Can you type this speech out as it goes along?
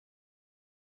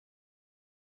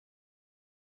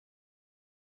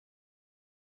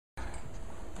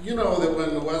you know that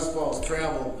when the Westfalls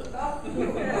traveled,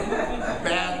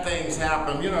 bad things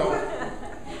happen, you know.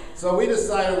 So we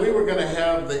decided we were going to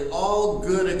have the all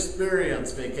good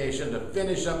experience vacation to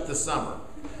finish up the summer.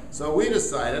 So we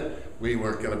decided we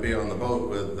weren't going to be on the boat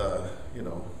with, you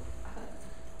know,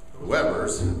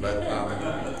 Weber's, but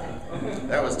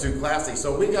that was too classy.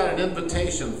 So we got an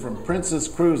invitation from Princess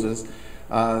Cruises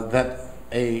that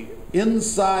a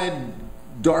inside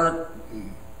dark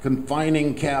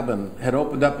confining cabin had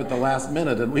opened up at the last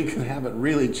minute, and we could have it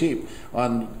really cheap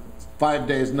on 5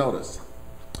 days notice.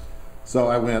 So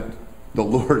I went, the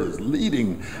Lord is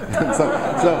leading.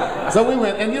 so we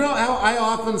went, and you know how I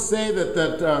often say that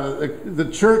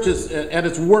the church is at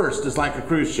its worst is like a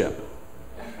cruise ship.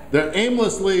 They're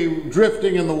aimlessly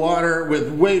drifting in the water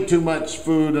with way too much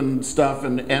food and stuff,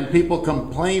 and people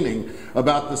complaining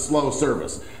about the slow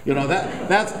service. You know,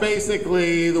 that's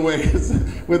basically the way it's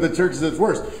with the churches at its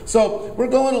worst. So we're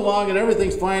going along and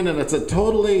everything's fine, and it's a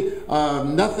totally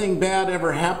nothing bad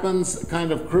ever happens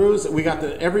kind of cruise. We got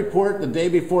to every port the day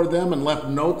before them and left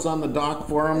notes on the dock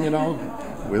for them, you know.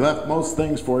 We left most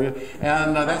things for you,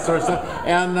 and that sort of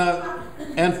stuff.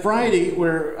 And Friday,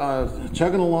 we're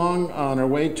chugging along on our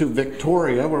way to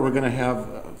Victoria, where we're going to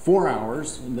have 4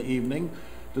 hours in the evening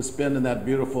to spend in that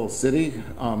beautiful city.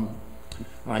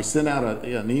 I sent out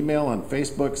an email on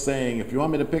Facebook saying, if you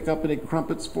want me to pick up any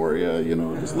crumpets for you, you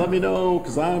know, just let me know,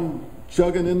 because I'm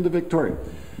chugging into Victoria.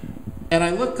 And I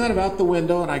look kind of out the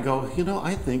window and I go, you know,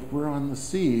 I think we're on the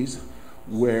seas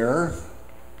where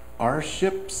our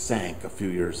ship sank a few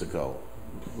years ago,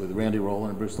 with Randy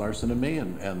Rowland and Bruce Larson and me,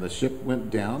 and the ship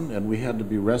went down, and we had to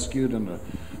be rescued in a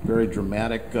very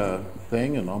dramatic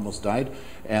thing, and almost died.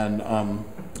 And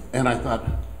I thought,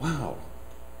 wow,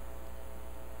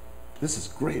 this is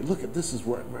great. Look at this is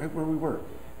right where we were.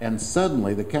 And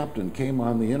suddenly the captain came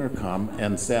on the intercom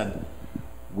and said,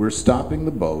 we're stopping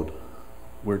the boat.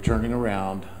 We're turning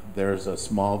around. There's a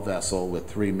small vessel with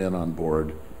 3 men on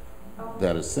board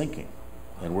that is sinking,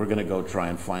 and we're going to go try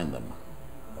and find them.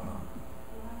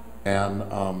 And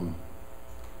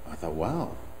I thought,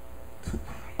 wow,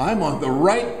 I'm on the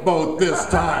right boat this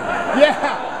time.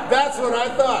 Yeah, that's what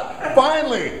I thought.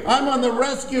 Finally, I'm on the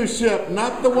rescue ship,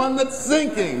 not the one that's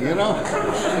sinking, you know.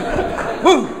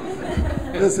 Whew,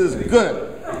 this is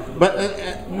good.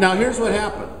 But now here's what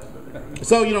happened.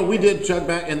 So, you know, we did chug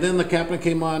back, and then the captain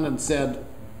came on and said,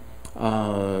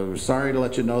 sorry to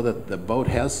let you know that the boat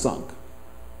has sunk.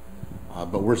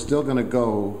 But we're still going to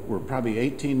go, we're probably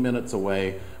 18 minutes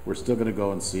away. We're still going to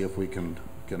go and see if we can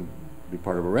be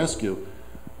part of a rescue.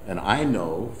 And I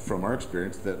know from our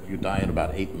experience that you die in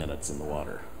about 8 minutes in the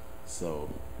water. So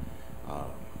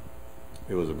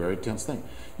it was a very tense thing.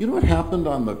 You know what happened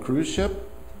on the cruise ship?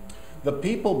 The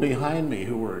people behind me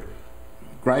who were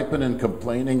griping and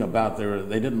complaining about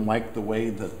they didn't like the way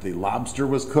that the lobster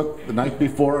was cooked the night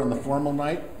before on the formal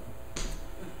night.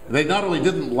 They not only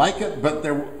didn't like it, but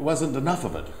there wasn't enough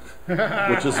of it,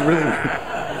 which is really,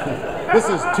 this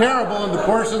is terrible, and the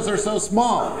portions are so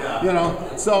small, you know.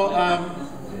 So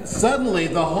suddenly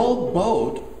the whole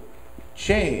boat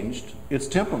changed its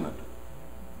temperament.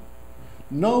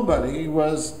 Nobody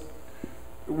was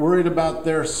worried about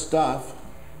their stuff.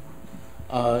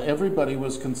 Everybody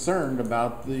was concerned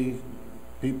about the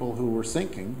people who were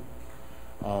sinking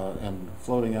and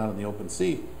floating out in the open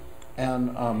sea.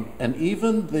 And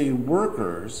even the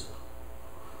workers,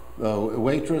 the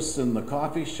waitress in the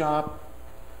coffee shop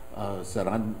said,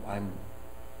 I'm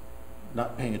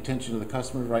not paying attention to the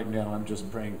customers right now. I'm just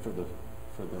praying for the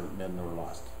men that were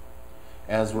lost,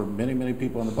 as were many, many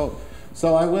people on the boat.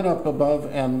 So I went up above,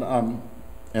 and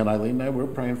Eileen and I were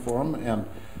praying for them, and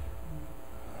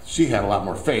she had a lot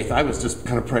more faith. I was just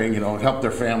kind of praying, you know, help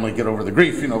their family get over the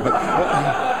grief, you know, but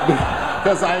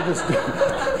because I just,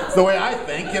 it's the way I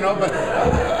think, you know, but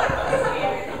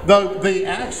the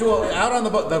actual, out on the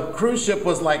boat, the cruise ship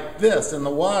was like this in the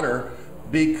water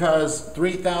because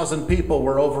 3,000 people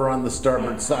were over on the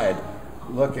starboard side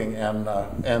looking,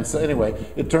 and so anyway,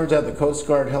 it turns out the Coast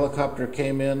Guard helicopter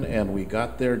came in, and we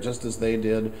got there just as they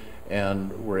did,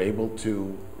 and were able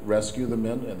to rescue the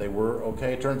men, and they were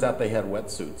okay. It turns out they had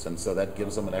wetsuits, and so that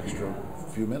gives them an extra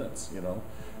few minutes, you know,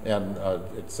 and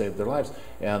it saved their lives.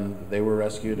 And they were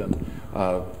rescued, and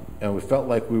we felt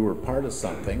like we were part of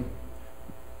something.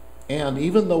 And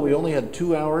even though we only had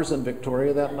 2 hours in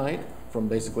Victoria that night, from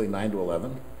basically 9 to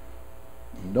 11,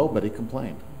 nobody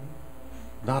complained.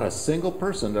 Not a single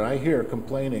person did I hear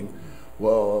complaining,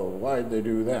 well, why'd they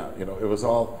do that? You know, it was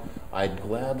all, I'd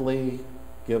gladly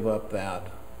give up that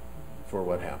for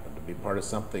what happened, to be part of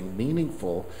something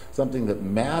meaningful, something that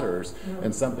matters,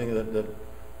 and something that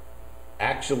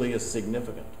actually is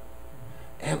significant.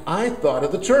 And I thought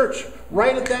of the church.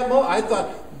 Right at that moment, I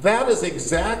thought that is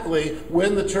exactly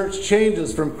when the church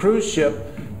changes from cruise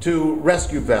ship to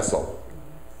rescue vessel.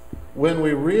 When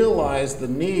we realize the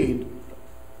need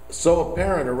so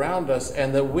apparent around us,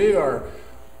 and that we are,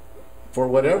 for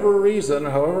whatever reason,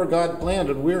 however God planned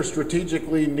it, we're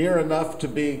strategically near enough to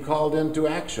be called into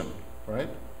action, right?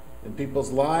 In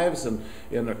people's lives and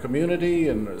in a community,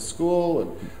 in a school,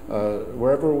 and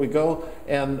wherever we go.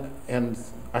 And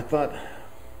I thought,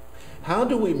 how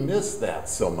do we miss that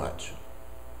so much?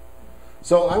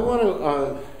 So I want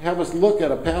to have us look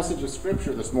at a passage of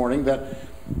Scripture this morning that,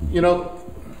 you know,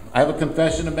 I have a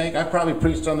confession to make. I probably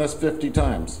preached on this 50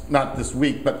 times. Not this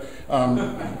week, but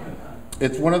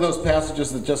it's one of those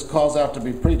passages that just calls out to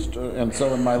be preached. And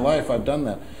so in my life, I've done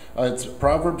that. It's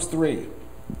Proverbs 3.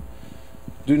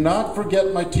 Do not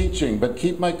forget my teaching, but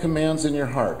keep my commands in your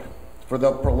heart. For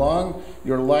they'll prolong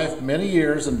your life many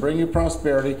years and bring you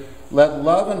prosperity. Let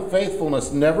love and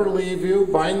faithfulness never leave you.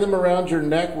 Bind them around your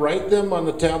neck. Write them on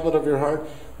the tablet of your heart.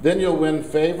 Then you'll win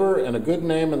favor and a good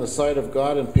name in the sight of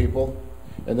God and people.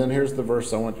 And then here's the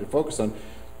verse I want you to focus on.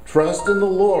 Trust in the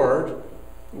Lord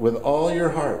with all your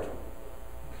heart,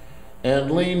 and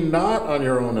lean not on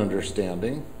your own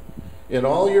understanding. In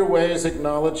all your ways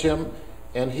acknowledge him,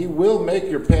 and he will make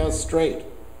your paths straight.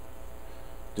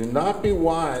 Do not be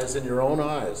wise in your own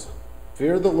eyes.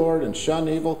 Fear the Lord and shun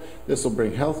evil. This will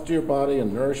bring health to your body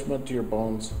and nourishment to your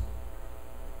bones.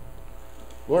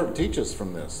 Lord, teach us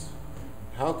from this.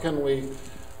 How can we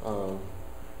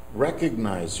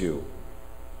recognize you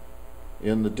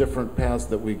in the different paths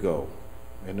that we go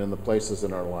and in the places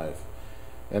in our life?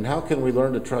 And how can we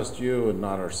learn to trust you and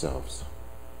not ourselves?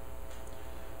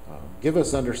 Give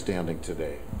us understanding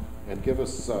today, and give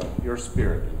us your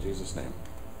Spirit in Jesus' name.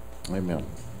 Amen.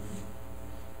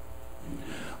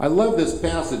 I love this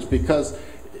passage because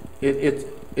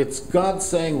it's God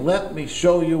saying, let me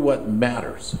show you what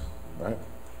matters, right?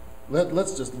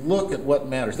 Let's just look at what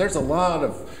matters. There's a lot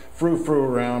of frou-frou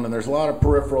around, and there's a lot of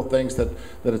peripheral things that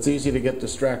it's easy to get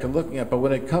distracted looking at. But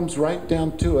when it comes right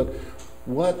down to it,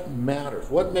 what matters?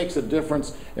 What makes a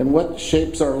difference, and what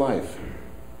shapes our life?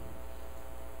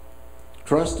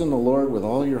 Trust in the Lord with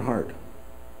all your heart.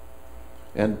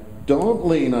 And don't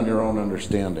lean on your own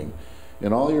understanding.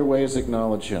 In all your ways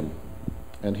acknowledge him,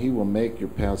 and he will make your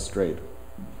path straight.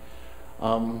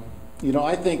 You know,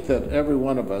 I think that every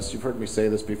one of us, you've heard me say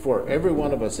this before, every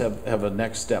one of us have a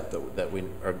next step that we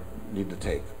need to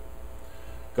take.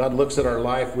 God looks at our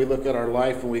life, we look at our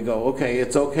life, and we go, okay,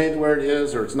 it's okay where it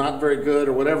is, or it's not very good,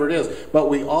 or whatever it is. But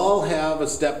we all have a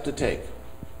step to take.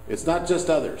 It's not just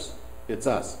others, it's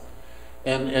us.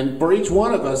 And for each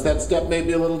one of us, that step may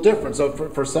be a little different. So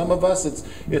for some of us,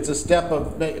 it's a step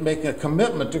of making a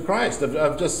commitment to Christ,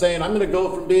 of just saying, I'm going to go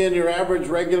from being your average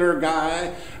regular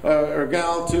guy or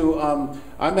gal to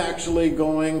I'm actually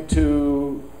going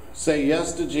to say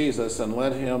yes to Jesus and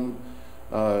let him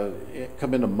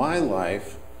come into my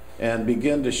life and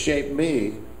begin to shape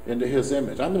me into his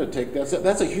image. I'm going to take that step.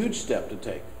 That's a huge step to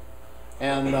take.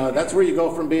 And that's where you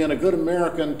go from being a good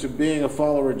American to being a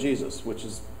follower of Jesus, which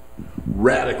is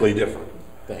radically different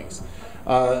things.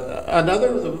 We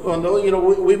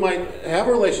might have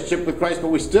a relationship with Christ, but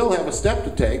we still have a step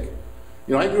to take.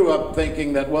 You know, I grew up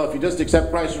thinking that, well, if you just accept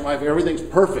Christ in your life, everything's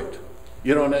perfect.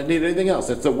 You don't need anything else.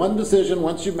 It's the one decision.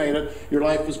 Once you made it, your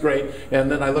life is great. And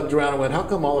then I looked around and went, how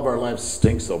come all of our lives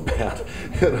stink so bad?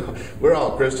 You know, we're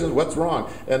all Christians. What's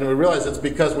wrong? And we realized it's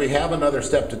because we have another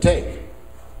step to take.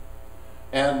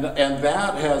 And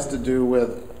that has to do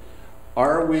with,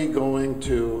 are we going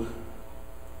to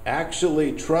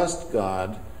actually trust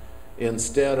God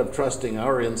instead of trusting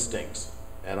our instincts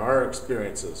and our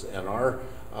experiences and our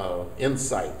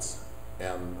insights?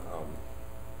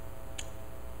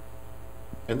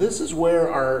 And this is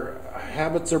where our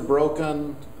habits are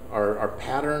broken, our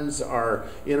patterns are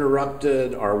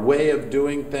interrupted, our way of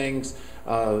doing things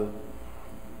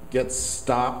gets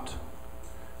stopped.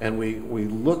 And we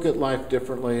look at life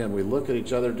differently, and we look at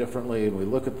each other differently, and we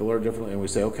look at the Lord differently, and we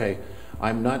say, okay,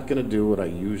 I'm not going to do what I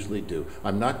usually do.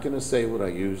 I'm not going to say what I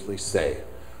usually say.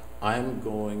 I'm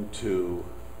going to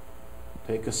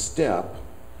take a step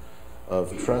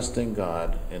of trusting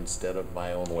God instead of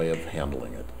my own way of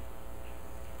handling it.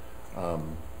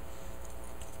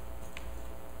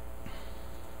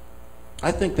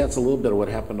 I think that's a little bit of what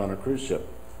happened on a cruise ship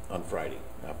on Friday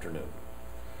afternoon.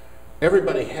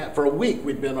 Everybody had, for a week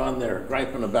we'd been on there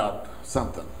griping about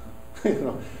something. You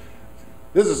know,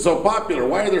 this is so popular,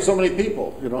 why are there so many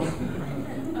people, you know?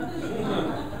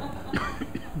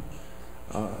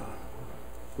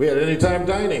 We had anytime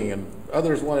dining, and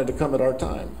others wanted to come at our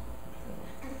time.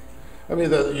 I mean,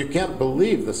 you can't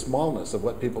believe the smallness of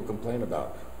what people complain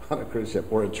about on a cruise ship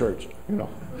or a church, you know.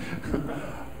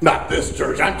 Not this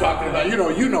church. I'm talking about,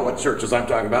 you know what churches I'm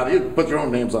talking about. You put your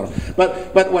own names on them.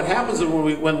 But what happens is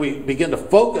when we begin to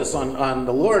focus on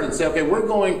the Lord and say, okay, we're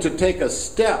going to take a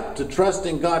step to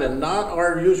trusting God and not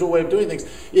our usual way of doing things,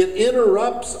 it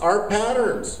interrupts our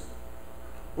patterns.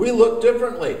 We look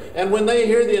differently. And when they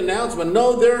hear the announcement,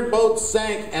 no, their boat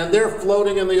sank and they're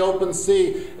floating in the open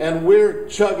sea and we're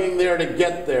chugging there to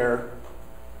get there,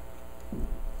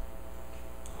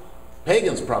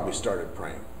 pagans probably started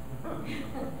praying.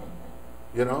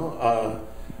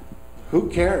 Who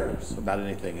cares about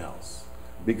anything else?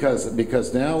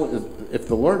 Because now, if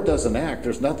the Lord doesn't act,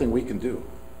 there's nothing we can do.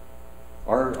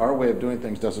 Our way of doing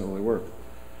things doesn't really work.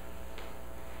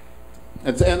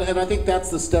 And I think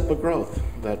that's the step of growth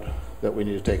that we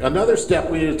need to take. Another step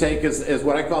we need to take is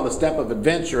what I call the step of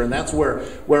adventure, and that's where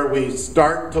we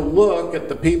start to look at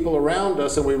the people around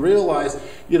us and we realize,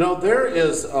 there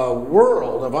is a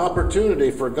world of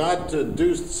opportunity for God to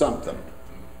do something.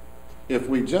 If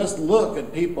we just look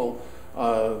at people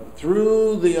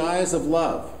through the eyes of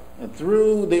love and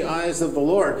through the eyes of the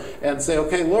Lord and say,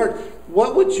 okay, Lord,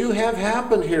 what would you have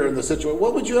happen here in this situation?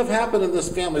 What would you have happen in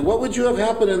this family? What would you have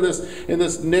happen in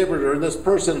this neighborhood or in this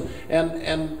person?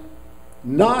 And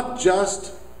not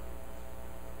just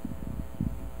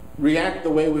react the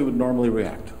way we would normally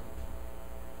react.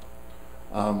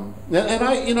 And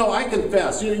I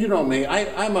confess, you know me,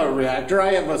 I'm a reactor.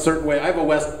 I have a certain way, I have a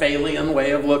Westphalian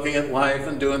way of looking at life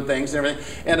and doing things and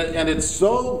everything. And it's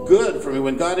so good for me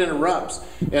when God interrupts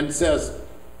and says,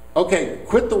 okay,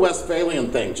 quit the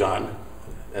Westphalian thing, John.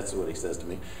 That's what he says to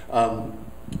me.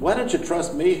 Why don't you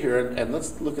trust me here and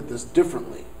let's look at this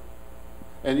differently?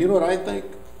 And you know what I think?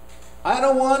 I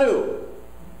don't want to.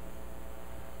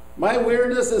 My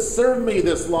weirdness has served me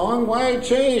this long. Why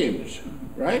change?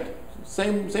 Right?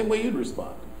 Same way you'd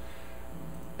respond.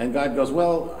 And God goes,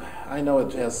 well, I know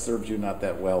it has served you not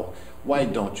that well. Why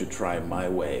don't you try my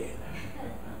way?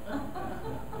 And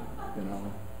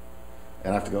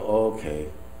I have to go, okay.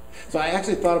 So I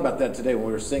actually thought about that today when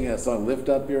we were singing that song, Lift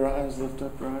Up Your Eyes, Lift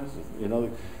Up Your Eyes.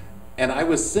 And I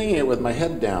was singing it with my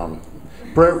head down,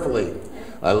 prayerfully.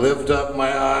 I lift up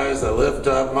my eyes, I lift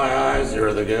up my eyes,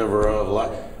 you're the giver of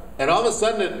life. And all of a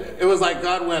sudden it was like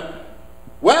God went,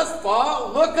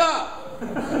 Westfall, look up.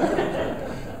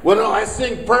 Well, no, I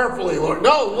sing prayerfully, Lord.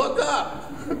 No, look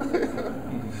up.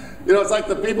 It's like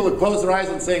the people who close their eyes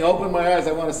and saying, open my eyes,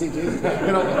 I want to see Jesus.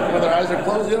 When their eyes are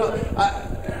closed,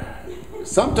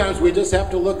 sometimes we just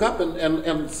have to look up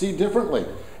and see differently.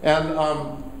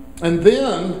 And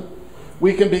then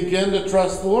we can begin to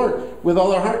trust the Lord with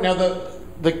all our heart. Now,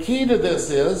 the key to this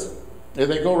is,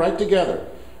 and they go right together.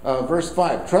 Verse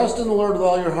 5, trust in the Lord with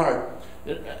all your heart.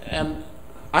 And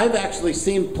I've actually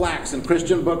seen plaques in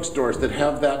Christian bookstores that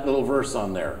have that little verse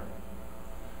on there.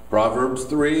 Proverbs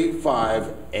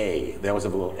 3:5a. They always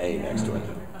have a little A next to it.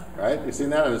 Right? You seen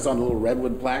that? And it's on the little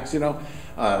redwood plaques,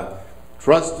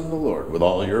 Trust in the Lord with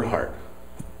all your heart.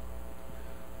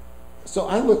 So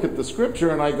I look at the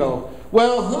scripture and I go,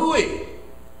 well, hui.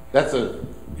 That's a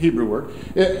Hebrew word.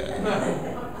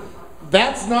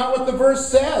 That's not what the verse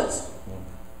says.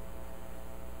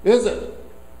 Is it?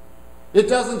 It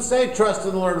doesn't say trust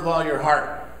in the Lord with all your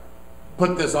heart.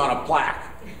 Put this on a plaque.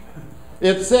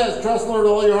 It says trust in the Lord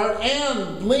with all your heart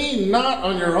and lean not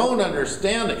on your own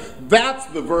understanding. That's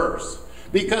the verse.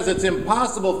 Because it's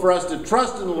impossible for us to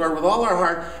trust in the Lord with all our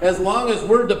heart as long as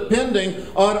we're depending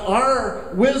on our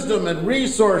wisdom and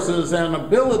resources and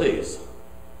abilities.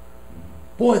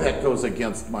 Boy, that goes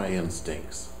against my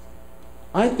instincts.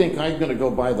 I think I'm going to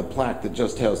go buy the plaque that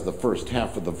just has the first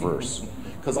half of the verse.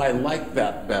 Because I like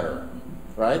that better.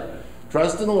 Right?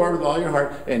 Trust in the Lord with all your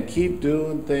heart and keep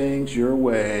doing things your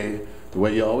way, the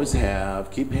way you always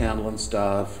have. Keep handling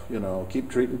stuff,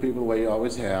 keep treating people the way you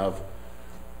always have.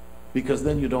 Because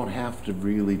then you don't have to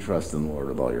really trust in the Lord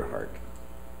with all your heart.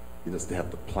 You just have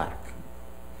the plaque.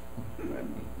 Right?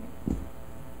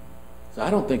 So I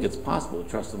don't think it's possible to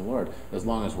trust in the Lord as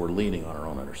long as we're leaning on our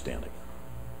own understanding.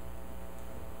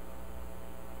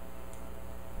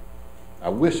 I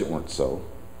wish it weren't so.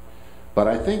 But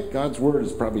I think God's word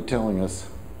is probably telling us,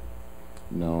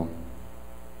 no.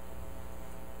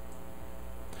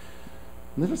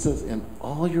 And then it says, in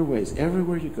all your ways,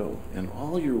 everywhere you go, in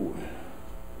all your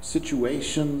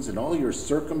situations, in all your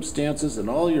circumstances, in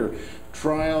all your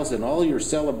trials, in all your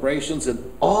celebrations,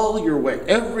 in all your way,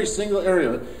 every single area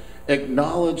of it,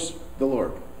 acknowledge the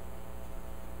Lord.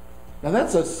 Now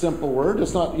that's a simple word.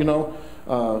 It's not,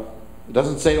 it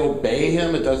doesn't say obey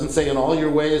him. It doesn't say in all your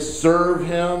ways serve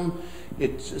him.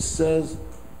 It just says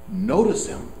notice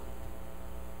him.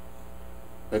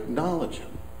 Acknowledge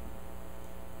him.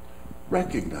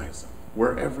 Recognize him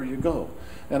wherever you go.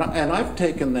 And I've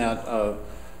taken that,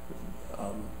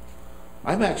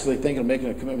 I'm actually thinking of making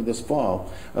a commitment this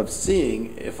fall of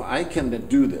seeing if I can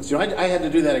do this. You know, I had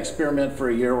to do that experiment for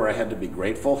a year where I had to be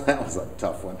grateful. That was a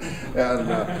tough one.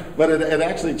 And, but it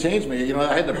actually changed me. You know,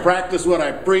 I had to practice what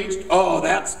I preached. Oh,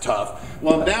 that's tough.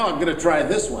 Well, now I'm going to try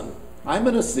this one. I'm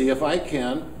going to see if I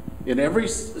can, in every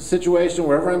situation,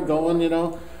 wherever I'm going, you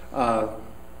know,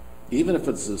 even if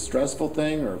it's a stressful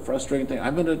thing or a frustrating thing,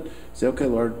 I'm going to say, okay,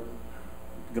 Lord,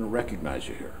 I'm going to recognize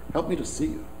you here. Help me to see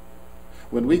you.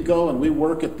 When we go and we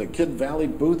work at the Kid Valley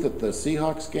booth at the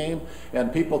Seahawks game,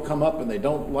 and people come up and they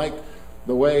don't like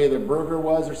the way the burger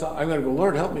was or something, I'm going to go,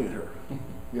 Lord, help me here,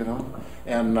 you know?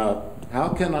 And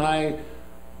how can I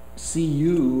see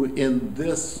you in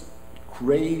this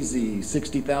crazy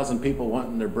 60,000 people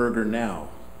wanting their burger now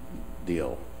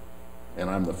deal? And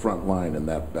I'm the front line in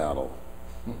that battle.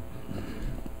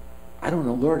 I don't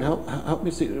know, Lord, help me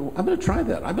see. I'm going to try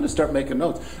that. I'm going to start making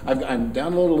notes. I'm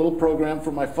downloaded a little program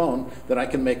for my phone that I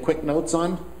can make quick notes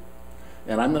on,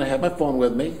 and I'm going to have my phone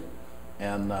with me,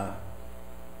 and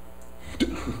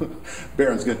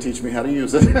Barron's going to teach me how to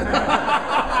use it. He looked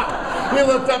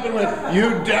up and went,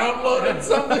 "You downloaded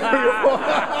something for your phone?"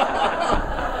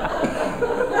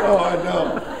 Oh, I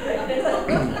know.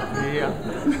 Yeah.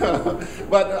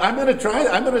 But I'm going to try.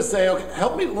 I'm going to say, okay,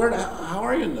 help me, Lord. How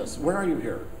are you in this? Where are you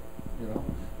here? You know,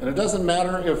 and it doesn't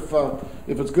matter if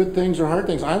it's good things or hard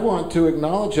things. I want to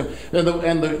acknowledge him.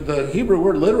 And the Hebrew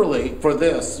word literally for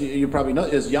this, you probably know,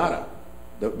 is yada,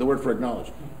 the word for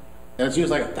acknowledge. And it's used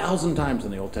like 1,000 times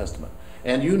in the Old Testament.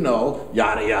 And you know,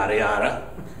 yada, yada, yada,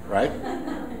 right?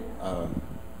 From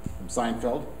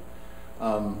Seinfeld.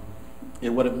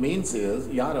 What it means is,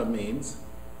 yada means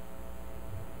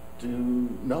to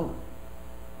know,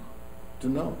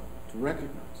 to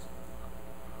recognize,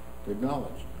 to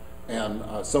acknowledge. And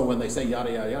so when they say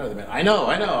yada, yada, yada, they mean, I know.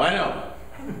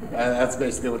 That's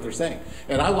basically what they're saying.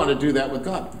 And I want to do that with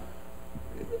God.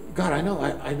 God, I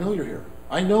know you're here.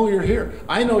 I know you're here.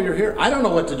 I know you're here. I don't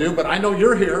know what to do, but I know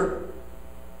you're here.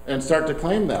 And start to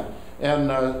claim that.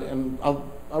 And I'll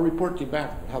report to you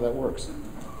back how that works.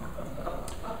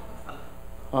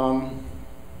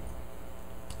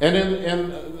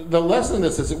 And the lesson in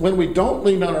this is that when we don't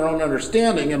lean on our own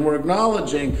understanding and we're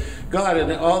acknowledging God in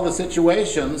all the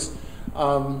situations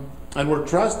and we're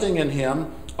trusting in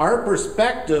him, our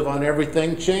perspective on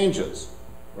everything changes,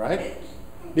 right?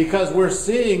 Because we're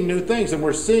seeing new things and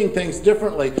we're seeing things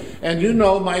differently. And you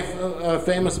know my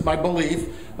my belief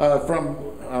from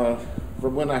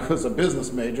when I was a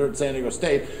business major at San Diego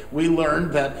State, we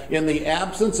learned that in the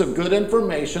absence of good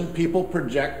information, people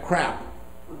project crap.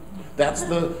 That's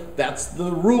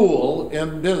the rule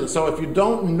in business. So if you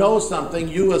don't know something,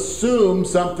 you assume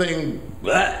something,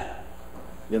 bleh,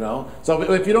 you know. So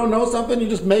if you don't know something, you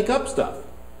just make up stuff.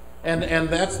 And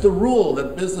that's the rule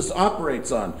that business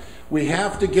operates on. We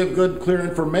have to give good, clear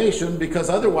information because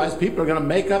otherwise people are going to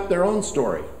make up their own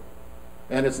story.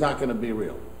 And it's not going to be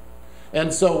real.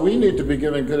 And so we need to be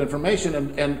giving good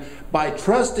information, and by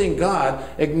trusting God,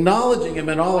 acknowledging him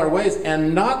in all our ways,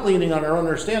 and not leaning on our own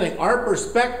understanding, our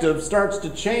perspective starts to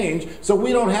change so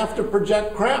we don't have to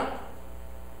project crap.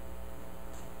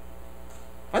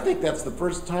 I think that's the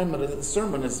first time that a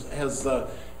sermon has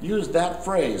used that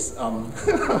phrase on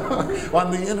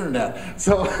the internet.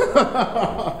 So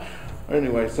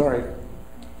anyway, sorry.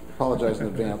 Apologize in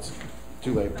advance.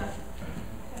 Too late.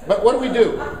 But what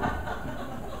do?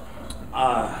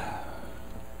 I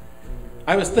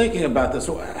was thinking about this.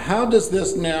 How does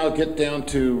this now get down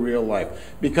to real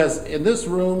life? Because in this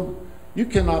room, you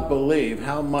cannot believe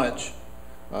how much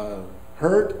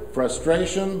hurt,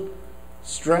 frustration,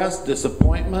 stress,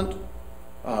 disappointment,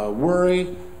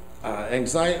 worry,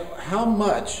 anxiety, how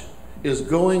much is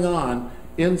going on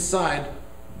inside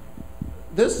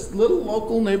this little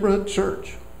local neighborhood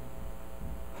church.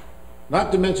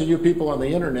 Not to mention you people on the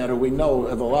internet who we know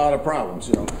have a lot of problems,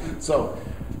 you know. So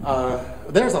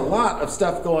there's a lot of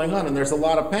stuff going on, and there's a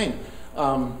lot of pain.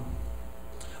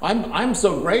 I'm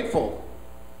so grateful.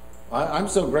 I'm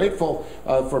so grateful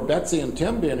for Betsy and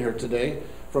Tim being here today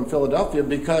from Philadelphia,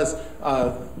 because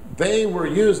they were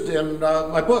used in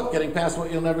my book, Getting Past What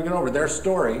You'll Never Get Over. Their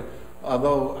story,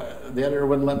 although the editor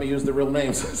wouldn't let me use the real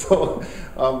names, so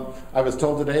I was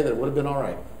told today that it would have been all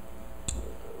right.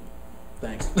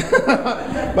 Thanks.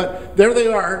 But there they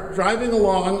are, driving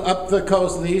along up the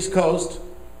coast, the East Coast,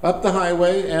 up the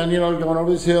highway, and, you know, going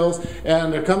over these hills,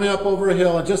 and they're coming up over a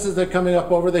hill, and just as they're coming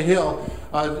up over the hill,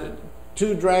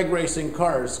 two drag racing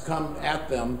cars come at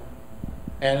them,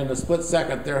 and in a split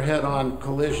second, they're head-on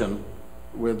collision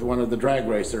with one of the drag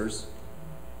racers,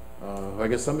 I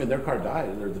guess somebody in their car died,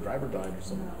 or the driver died or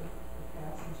something. No,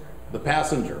 The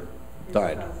passenger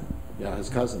died. cousin. Yeah, his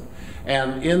cousin.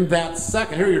 And in that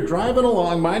second, here you're driving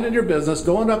along, minding your business,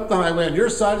 going up the highway on your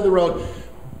side of the road,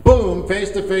 boom,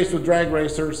 face to face with drag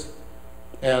racers,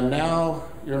 and now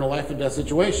you're in a life and death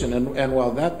situation. And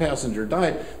while that passenger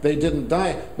died, they didn't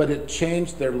die, but it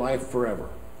changed their life forever.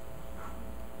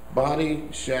 Body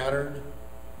shattered,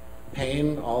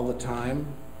 pain all the time.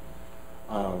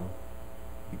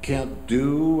 You can't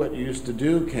do what you used to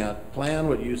do, can't plan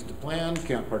what you used to plan,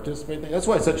 can't participate. That's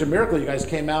why it's such a miracle you guys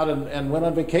came out and went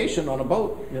on vacation on a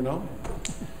boat, you know.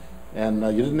 And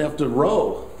you didn't have to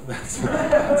row. That's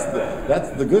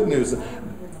the good news.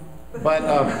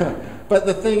 But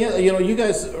the thing is, you know, you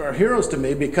guys are heroes to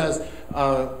me because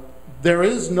there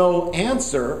is no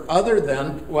answer other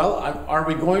than, well, are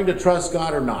we going to trust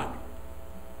God or not?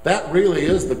 That really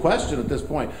is the question at this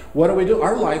point. What do we do?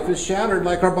 Our life is shattered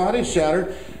like our body's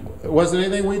shattered. It wasn't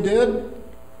anything we did.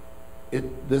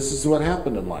 This is what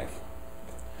happened in life.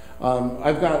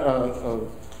 I've got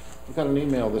an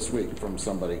email this week from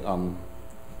somebody,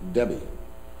 Debbie.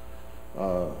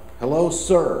 Hello,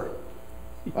 sir.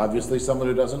 Obviously someone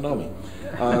who doesn't know me.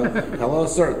 Hello,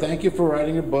 sir. Thank you for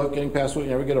writing your book, Getting Past What You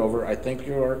Never Get Over. I think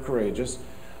you are courageous.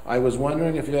 I was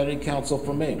wondering if you had any counsel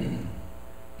for me.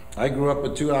 I grew up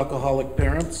with 2 alcoholic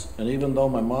parents, and even though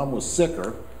my mom was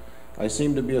sicker, I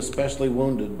seem to be especially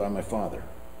wounded by my father.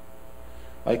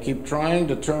 I keep trying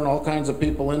to turn all kinds of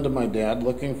people into my dad,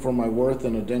 looking for my worth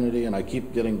and identity, and I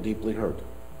keep getting deeply hurt.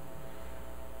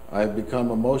 I've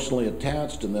become emotionally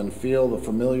attached and then feel the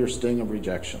familiar sting of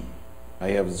rejection. I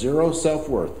have 0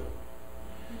 self-worth,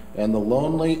 and the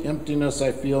lonely emptiness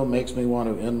I feel makes me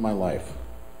want to end my life.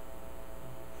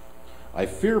 I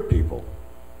fear people.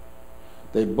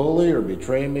 They bully or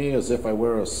betray me as if I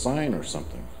wear a sign or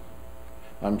something.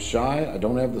 I'm shy. I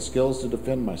don't have the skills to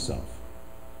defend myself.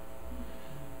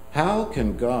 How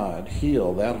can God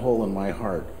heal that hole in my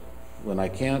heart when I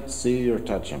can't see or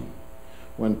touch him?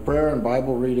 When prayer and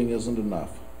Bible reading isn't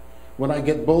enough? When I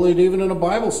get bullied even in a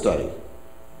Bible study?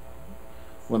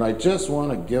 When I just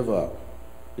want to give up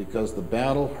because the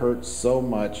battle hurts so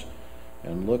much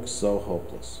and looks so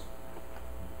hopeless?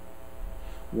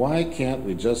 Why can't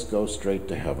we just go straight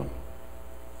to heaven?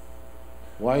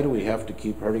 Why do we have to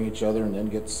keep hurting each other and then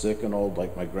get sick and old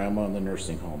like my grandma in the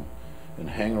nursing home and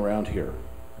hang around here?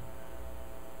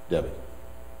 Debbie.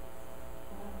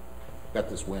 Got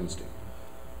this Wednesday.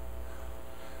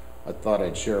 I thought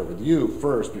I'd share it with you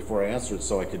first before I answer it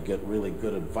so I could get really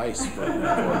good advice from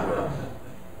her.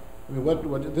 I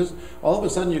mean, this, all of a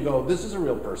sudden you go, this is a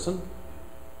real person.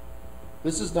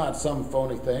 This is not some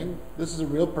phony thing. This is a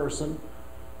real person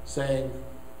saying,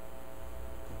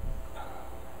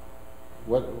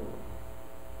 what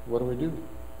do we do?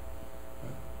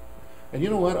 And you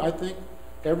know what? I think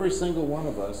every single one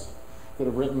of us could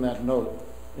have written that note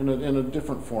in a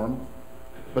different form,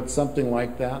 but something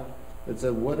like that. That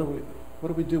said, what do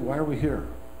we do? Why are we here?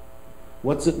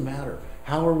 What's it matter?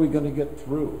 How are we going to get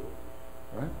through?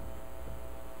 Right?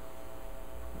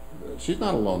 She's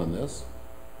not alone in this,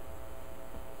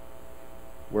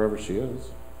 wherever she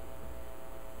is.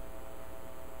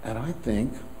 And I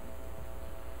think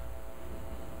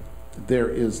there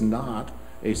is not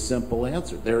a simple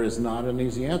answer. There is not an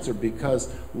easy answer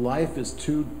because life is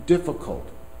too difficult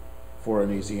for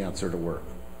an easy answer to work.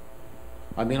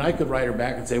 I mean, I could write her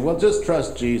back and say, well, just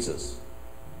trust Jesus,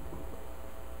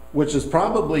 which is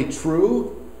probably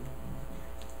true,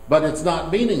 but it's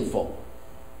not meaningful,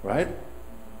 right?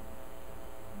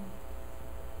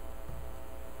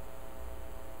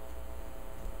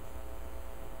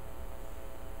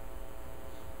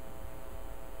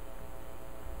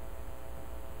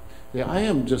 Yeah, I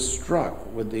am just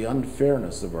struck with the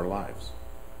unfairness of our lives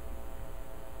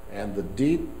and the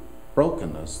deep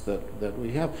brokenness that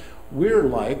we have. We're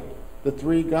like the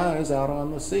 3 guys out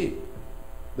on the sea.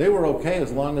 They were okay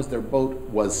as long as their boat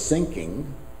was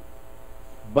sinking,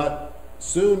 but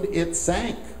soon it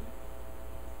sank.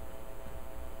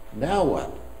 Now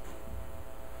what?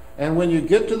 And when you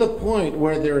get to the point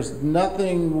where there's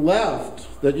nothing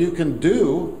left that you can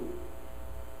do,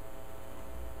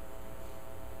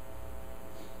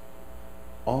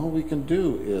 all we can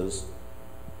do is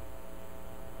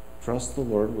trust the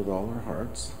Lord with all our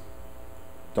hearts.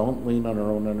 Don't lean on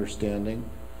our own understanding.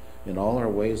 In all our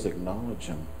ways, acknowledge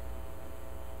him.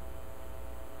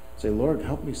 Say, Lord,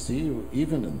 help me see you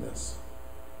even in this.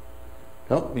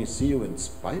 Help me see you in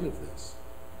spite of this.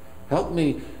 Help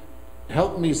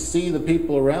me see the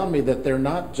people around me that they're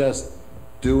not just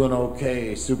doing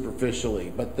okay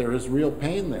superficially, but there is real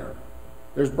pain there.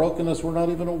 There's brokenness we're not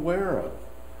even aware of.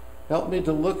 Help me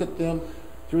to look at them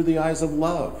through the eyes of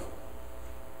love.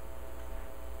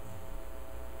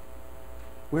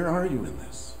 Where are you in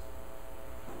this?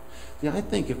 Yeah, I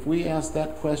think if we ask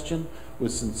that question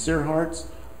with sincere hearts,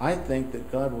 I think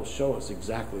that God will show us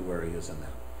exactly where he is in that.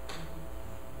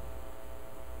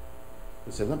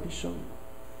 He said, let me show you.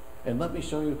 And let me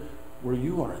show you where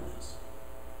you are in this.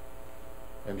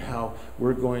 And how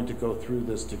we're going to go through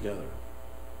this together.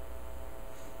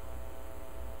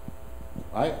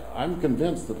 I'm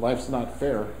convinced that life's not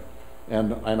fair.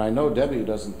 And I know Debbie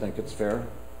doesn't think it's fair.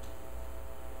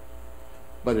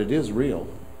 But it is real.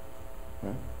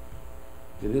 Right?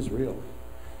 It is real.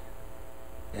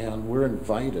 And we're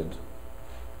invited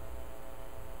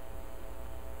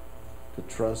to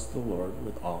trust the Lord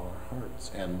with all our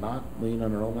hearts and not lean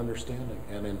on our own understanding,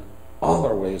 and in all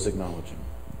our ways acknowledge him.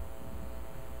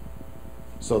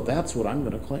 So that's what I'm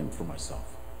going to claim for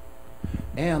myself.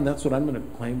 And that's what I'm going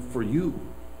to claim for you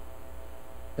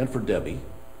and for Debbie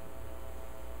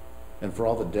and for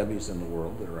all the Debbies in the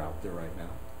world that are out there right now.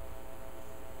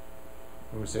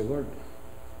 And we say, Lord,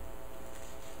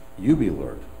 you be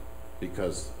Lord,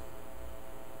 because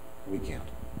we can't.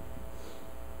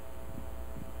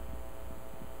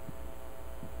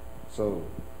 So,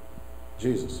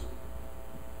 Jesus,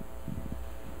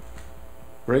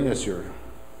 bring us your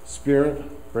Spirit,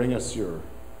 bring us your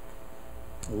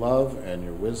love and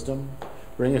your wisdom,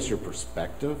 bring us your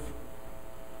perspective,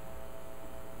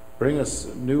 bring us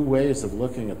new ways of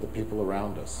looking at the people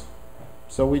around us,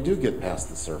 so we do get past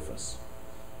the surface.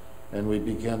 And we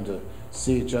begin to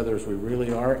see each other as we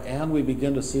really are, and we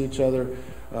begin to see each other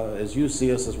as you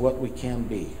see us, as what we can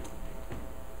be.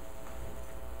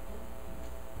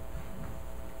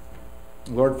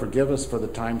 Lord, forgive us for the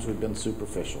times we've been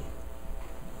superficial,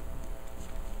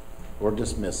 or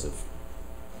dismissive,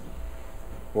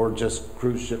 or just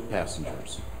cruise ship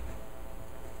passengers.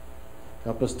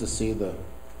 Help us to see the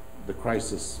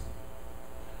crisis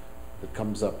that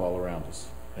comes up all around us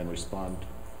and respond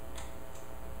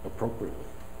appropriately.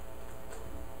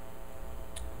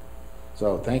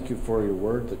 So thank you for your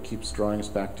word that keeps drawing us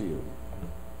back to you.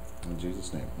 In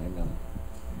Jesus' name, amen.